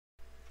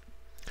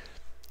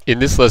In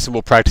this lesson,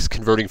 we'll practice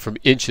converting from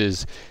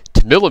inches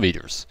to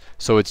millimeters.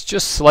 So it's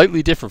just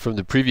slightly different from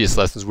the previous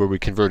lessons where we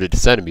converted to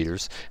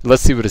centimeters. And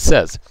let's see what it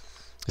says.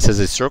 It says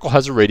a circle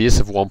has a radius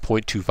of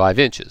 1.25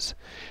 inches.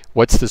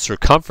 What's the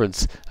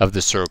circumference of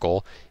the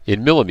circle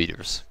in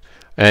millimeters?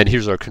 And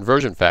here's our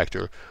conversion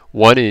factor.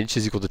 1 inch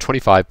is equal to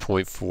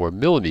 25.4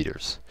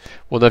 millimeters.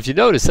 Well, now if you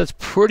notice, that's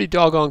pretty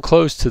doggone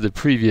close to the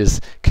previous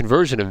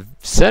conversion of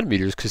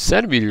centimeters, because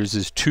centimeters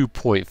is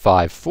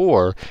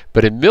 2.54,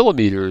 but in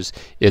millimeters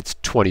it's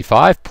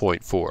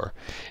 25.4.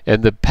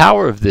 And the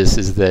power of this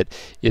is that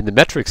in the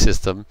metric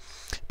system,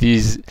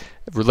 these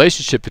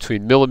relationship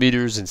between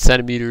millimeters and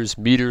centimeters,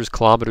 meters,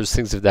 kilometers,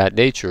 things of that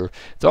nature,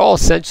 they're all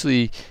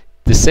essentially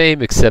the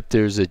same, except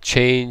there's a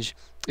change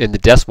in the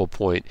decimal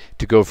point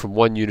to go from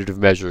one unit of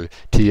measure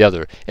to the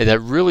other, and that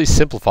really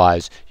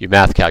simplifies your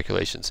math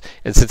calculations.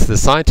 And since the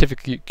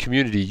scientific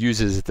community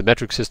uses the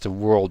metric system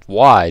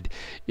worldwide,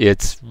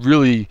 it's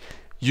really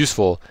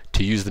useful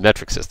to use the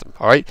metric system.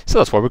 Alright, so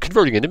that's why we're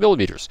converting into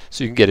millimeters,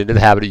 so you can get into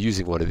the habit of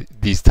using one of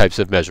these types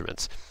of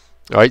measurements.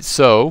 Alright,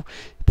 so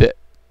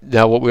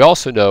now what we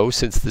also know,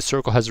 since the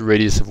circle has a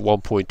radius of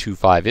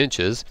 1.25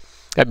 inches,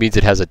 that means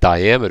it has a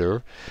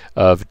diameter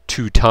of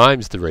 2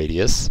 times the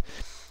radius.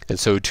 And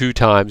so 2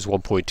 times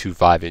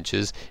 1.25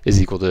 inches is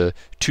equal to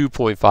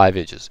 2.5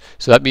 inches.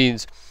 So that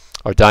means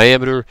our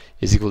diameter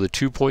is equal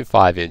to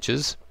 2.5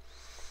 inches.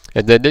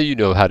 And then you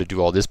know how to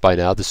do all this by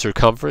now. The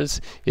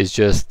circumference is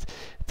just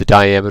the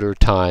diameter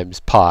times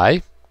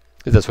pi.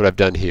 And that's what I've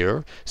done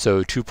here.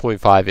 So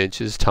 2.5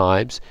 inches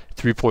times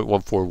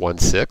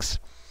 3.1416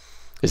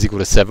 is equal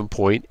to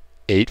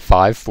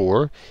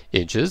 7.854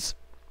 inches.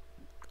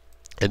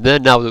 And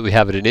then now that we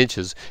have it in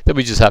inches, then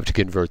we just have to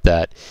convert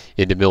that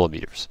into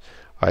millimeters.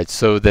 Alright,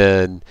 so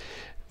then,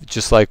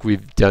 just like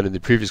we've done in the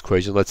previous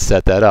equation, let's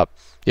set that up.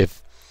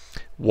 If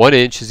 1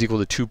 inch is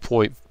equal to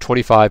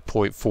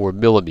 25.4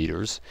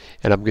 millimeters,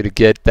 and I'm going to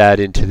get that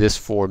into this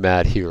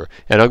format here.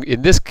 And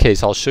in this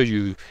case, I'll show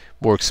you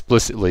more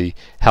explicitly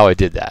how I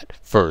did that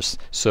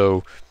first.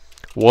 So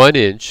 1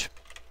 inch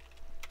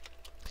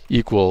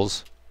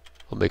equals,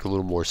 I'll make a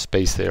little more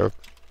space there,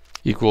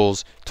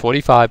 equals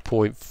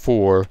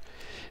 25.4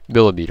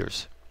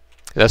 millimeters.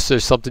 And that's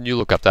just something you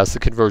look up. That's the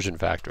conversion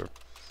factor.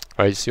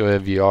 Right,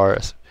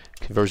 COMVR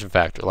conversion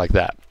factor, like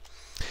that.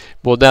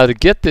 Well, now to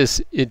get this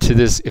into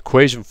this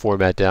equation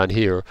format down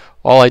here,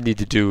 all I need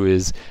to do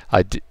is,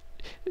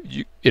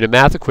 in a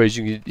math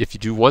equation, if you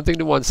do one thing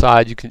to one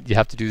side, you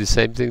have to do the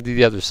same thing to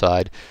the other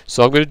side.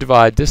 So I'm going to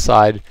divide this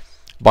side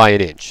by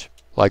an inch,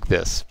 like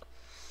this,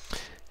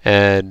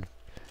 and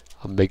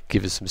I'll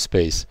give it some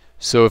space.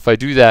 So if I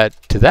do that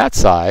to that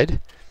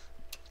side,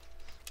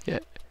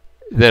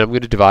 then I'm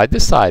going to divide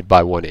this side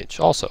by 1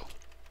 inch also.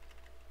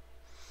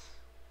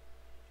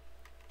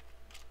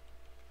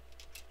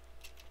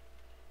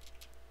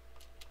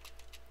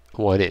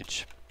 One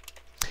inch.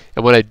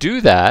 And when I do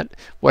that,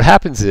 what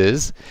happens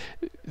is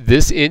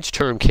this inch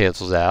term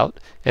cancels out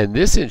and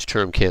this inch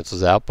term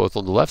cancels out, both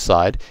on the left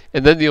side,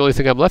 and then the only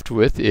thing I'm left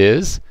with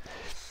is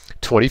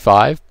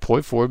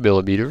 25.4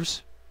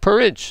 millimeters per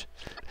inch.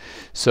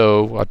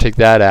 So I'll take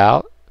that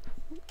out,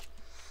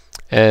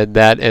 and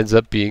that ends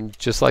up being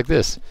just like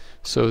this.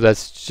 So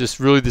that's just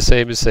really the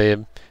same as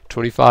saying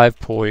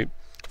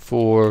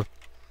 25.4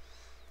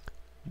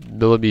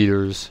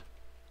 millimeters,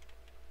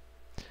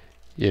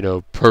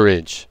 per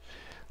inch,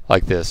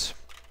 like this,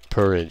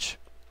 per inch.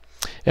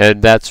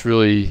 And that's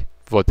really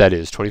what that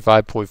is,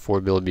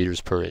 25.4 millimeters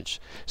per inch.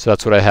 So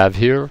that's what I have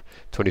here,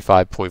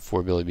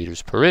 25.4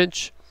 millimeters per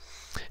inch.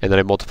 And then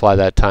I multiply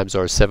that times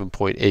our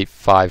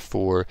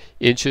 7.854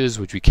 inches,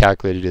 which we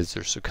calculated as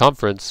their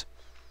circumference.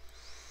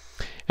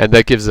 And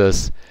that gives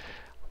us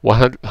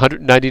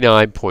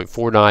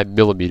 199.49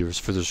 millimeters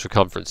for the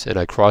circumference. And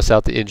I cross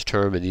out the inch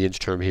term and the inch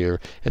term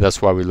here, and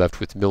that's why we're left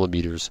with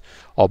millimeters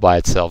all by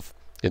itself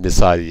in this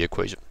side of the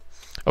equation.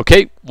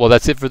 Okay, well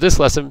that's it for this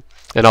lesson,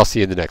 and I'll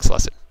see you in the next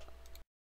lesson.